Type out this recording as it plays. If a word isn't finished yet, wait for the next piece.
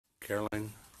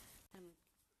Caroline?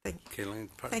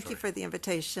 Thank you for the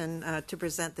invitation to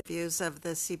present the views of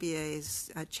the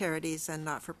CBA's Charities and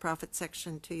Not-for-Profit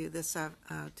section to you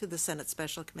to the Senate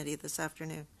Special Committee this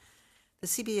afternoon. The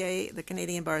CBA, the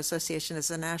Canadian Bar Association,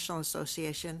 is a national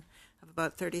association of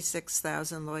about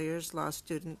 36,000 lawyers, law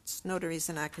students, notaries,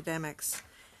 and academics.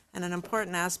 And an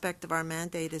important aspect of our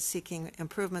mandate is seeking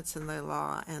improvements in the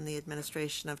law and the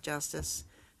administration of justice.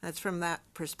 And it's from that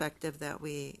perspective that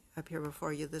we appear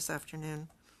before you this afternoon.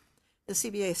 The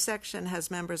CBA section has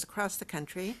members across the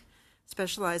country,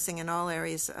 specializing in all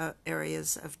areas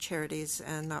of charities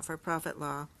and not-for-profit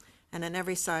law, and in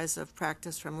every size of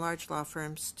practice from large law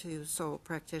firms to sole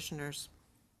practitioners.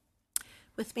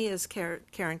 With me is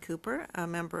Karen Cooper, a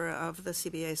member of the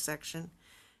CBA section,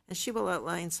 and she will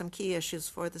outline some key issues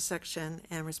for the section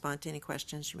and respond to any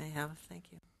questions you may have. Thank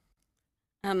you.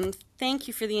 Thank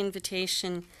you for the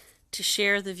invitation to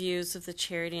share the views of the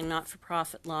charity and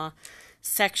not-for-profit law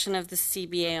section of the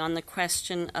CBA on the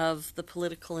question of the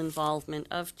political involvement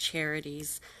of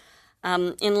charities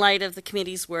in light of the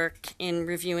committee's work in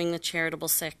reviewing the charitable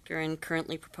sector and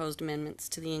currently proposed amendments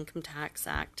to the Income Tax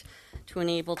Act to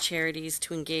enable charities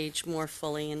to engage more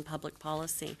fully in public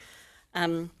policy.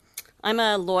 I'm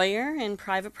a lawyer in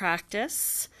private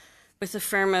practice with the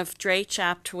firm of Drake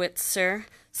Aptowitzer,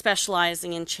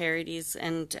 specializing in charities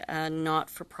and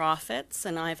not-for-profits,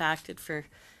 and I've acted for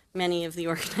many of the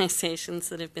organizations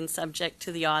that have been subject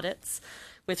to the audits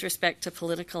with respect to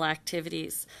political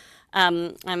activities.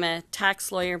 I'm a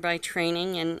tax lawyer by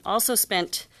training and also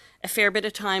spent a fair bit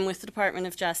of time with the Department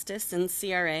of Justice and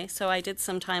CRA, so I did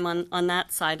some time on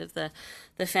that side of the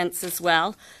fence as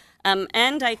well.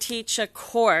 And I teach a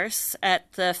course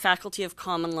at the Faculty of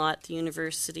Common Law at the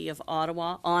University of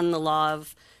Ottawa on the law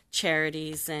of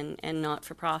charities and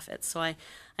not-for-profits. So I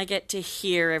get to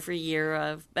hear every year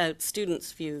about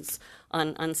students' views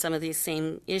on some of these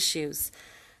same issues.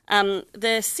 The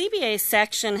CBA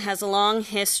section has a long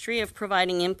history of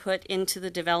providing input into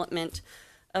the development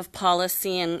of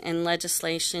policy and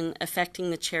legislation affecting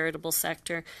the charitable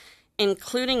sector,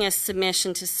 including a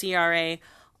submission to CRA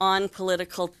on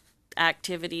political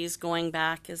activities going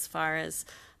back as far as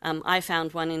I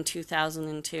found one in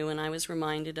 2002, and I was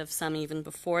reminded of some even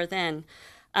before then.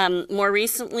 More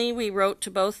recently, we wrote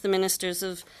to both the Ministers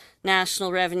of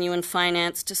National Revenue and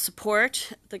Finance to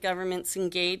support the government's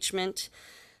engagement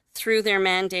through their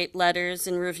mandate letters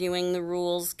in reviewing the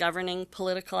rules governing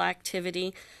political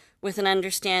activity, with an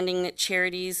understanding that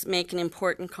charities make an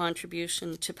important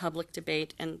contribution to public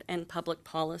debate and public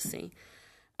policy.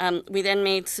 We then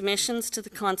made submissions to the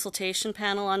consultation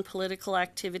panel on political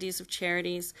activities of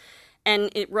charities, and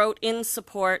it wrote in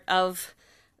support of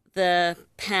the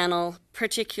panel,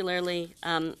 particularly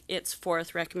its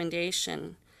fourth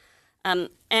recommendation. And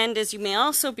as you may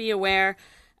also be aware,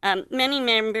 many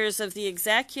members of the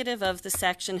executive of the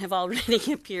section have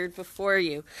already appeared before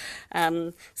you.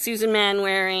 Susan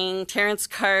Manwaring, Terence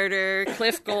Carter,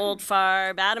 Cliff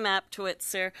Goldfarb, Adam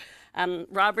Aptowitzer,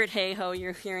 Robert Hayhoe,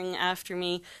 you're hearing after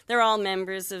me. They're all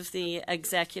members of the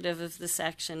executive of the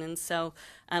section, and so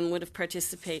would have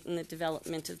participated in the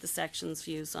development of the section's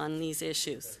views on these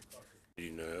issues.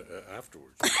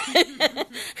 Afterwards.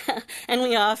 And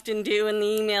we often do, and the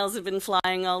emails have been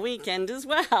flying all weekend as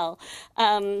well.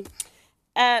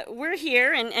 We're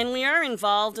here, and we are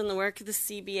involved in the work of the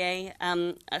CBA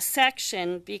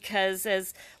section because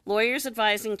as lawyers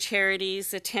advising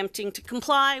charities attempting to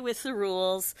comply with the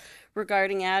rules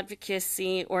regarding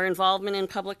advocacy or involvement in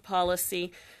public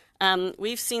policy,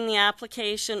 we've seen the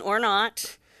application or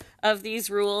not of these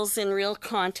rules in real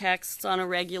contexts on a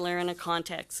regular and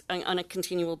on a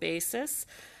continual basis.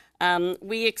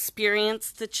 We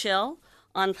experienced the chill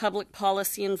on public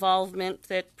policy involvement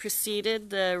that preceded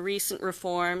the recent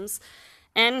reforms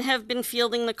and have been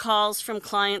fielding the calls from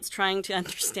clients trying to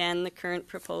understand the current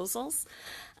proposals.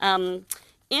 In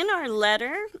our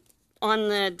letter on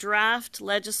the draft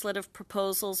legislative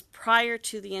proposals prior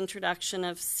to the introduction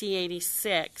of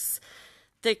C-86,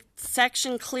 the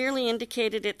section clearly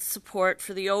indicated its support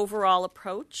for the overall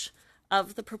approach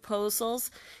of the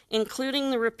proposals, including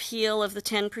the repeal of the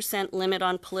 10% limit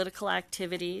on political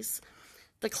activities,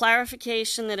 the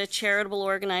clarification that a charitable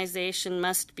organization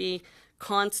must be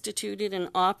constituted and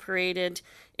operated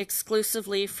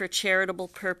exclusively for charitable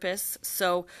purpose,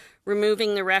 so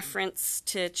removing the reference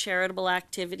to charitable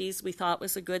activities we thought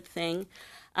was a good thing,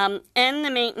 and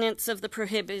the maintenance of the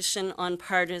prohibition on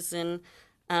partisan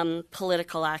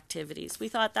political activities. We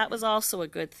thought that was also a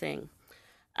good thing.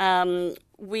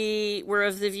 We were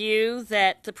of the view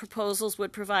that the proposals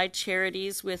would provide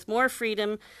charities with more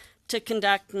freedom to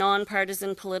conduct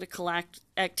nonpartisan political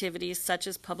activities such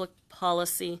as public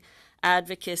policy,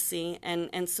 advocacy,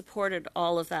 and supported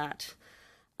all of that.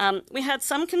 We had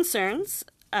some concerns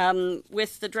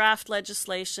with the draft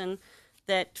legislation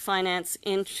that Finance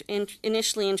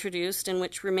initially introduced and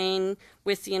which remain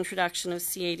with the introduction of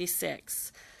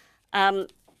C86.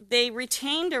 They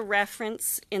retained a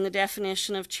reference in the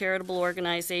definition of charitable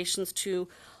organizations to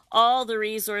all the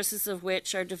resources of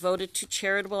which are devoted to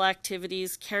charitable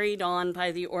activities carried on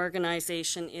by the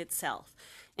organization itself.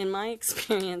 In my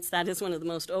experience, that is one of the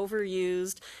most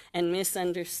overused and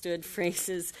misunderstood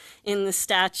phrases in the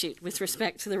statute with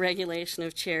respect to the regulation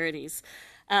of charities.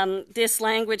 This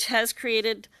language has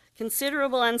created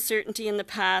considerable uncertainty in the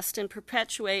past and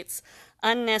perpetuates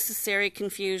unnecessary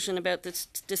confusion about the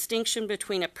distinction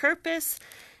between a purpose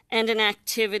and an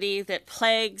activity that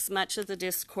plagues much of the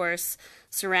discourse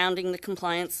surrounding the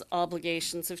compliance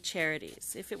obligations of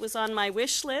charities. If it was on my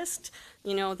wish list,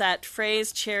 you know, that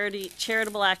phrase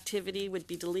charitable activity would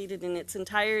be deleted in its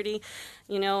entirety.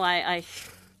 You know,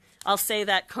 I'll say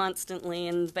that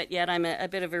constantly, but yet I'm a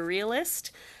bit of a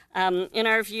realist. In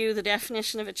our view, the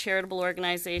definition of a charitable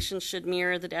organization should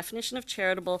mirror the definition of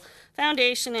charitable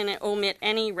foundation and omit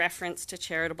any reference to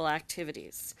charitable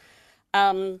activities.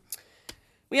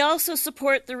 We also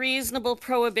support the reasonable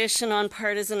prohibition on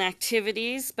partisan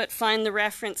activities, but find the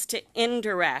reference to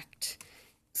indirect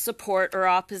support or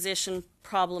opposition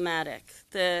problematic.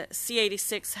 The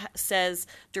C86 says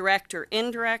direct or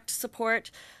indirect support.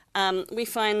 We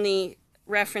find the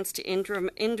reference to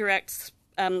indirect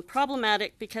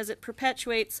problematic because it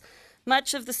perpetuates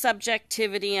much of the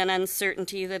subjectivity and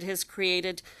uncertainty that has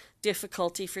created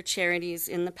difficulty for charities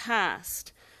in the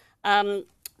past.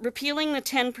 Repealing the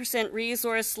 10%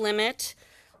 resource limit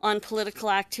on political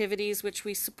activities, which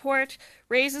we support,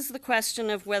 raises the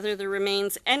question of whether there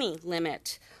remains any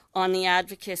limit on the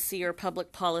advocacy or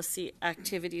public policy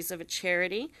activities of a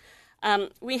charity.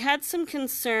 We had some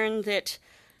concern that,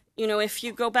 you know, if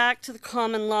you go back to the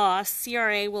common law,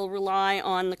 CRA will rely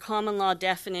on the common law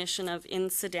definition of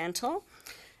incidental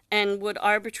and would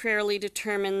arbitrarily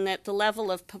determine that the level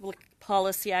of public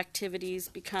policy activities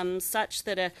becomes such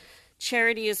that a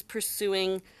charity is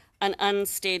pursuing an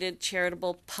unstated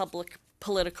charitable public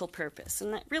political purpose.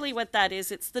 And that, really what that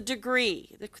is, it's the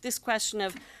degree, this question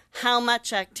of how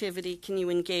much activity can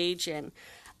you engage in.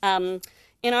 In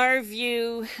our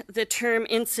view, the term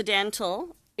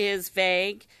incidental is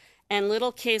vague, and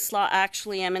little case law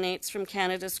actually emanates from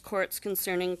Canada's courts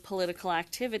concerning political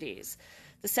activities.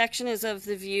 The section is of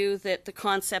the view that the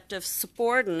concept of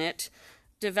subordinate,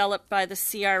 developed by the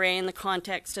CRA in the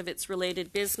context of its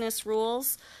related business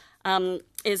rules,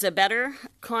 is a better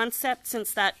concept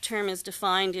since that term is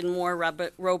defined in more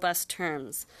robust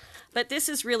terms. But this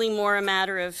is really more a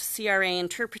matter of CRA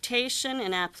interpretation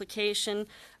and application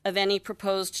of any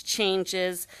proposed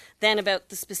changes than about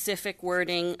the specific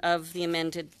wording of the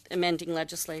amending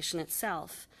legislation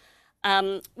itself.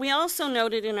 We also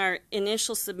noted in our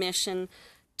initial submission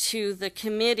to the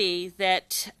committee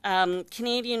that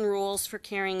Canadian rules for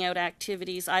carrying out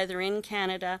activities either in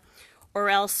Canada or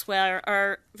elsewhere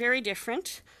are very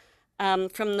different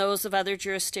from those of other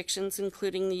jurisdictions,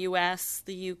 including the US,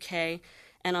 the UK,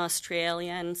 and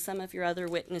Australia, and some of your other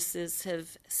witnesses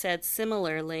have said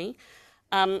similarly.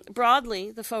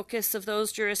 Broadly, the focus of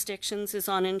those jurisdictions is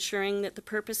on ensuring that the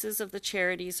purposes of the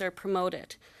charities are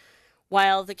promoted,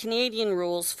 while the Canadian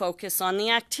rules focus on the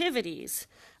activities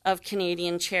of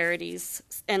Canadian charities,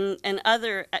 and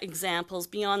other examples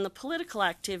beyond the political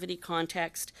activity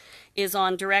context is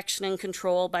on direction and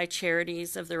control by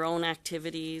charities of their own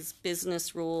activities,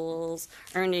 business rules,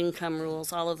 earned income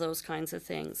rules, all of those kinds of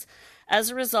things.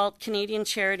 As a result, Canadian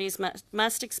charities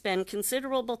must expend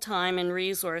considerable time and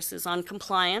resources on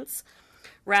compliance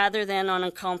rather than on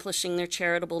accomplishing their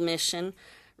charitable mission,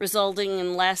 resulting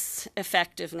in less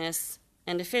effectiveness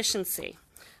and efficiency.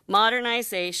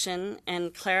 Modernization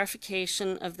and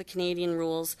clarification of the Canadian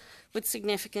rules would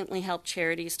significantly help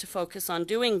charities to focus on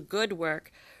doing good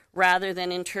work rather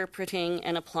than interpreting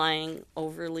and applying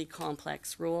overly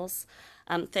complex rules.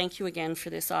 Thank you again for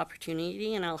this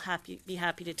opportunity, and I'll be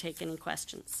happy to take any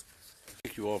questions.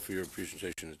 Thank you all for your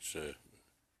presentation. It's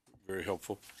very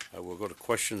helpful. We'll go to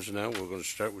questions now. We're going to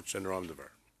start with Senator Almodovar.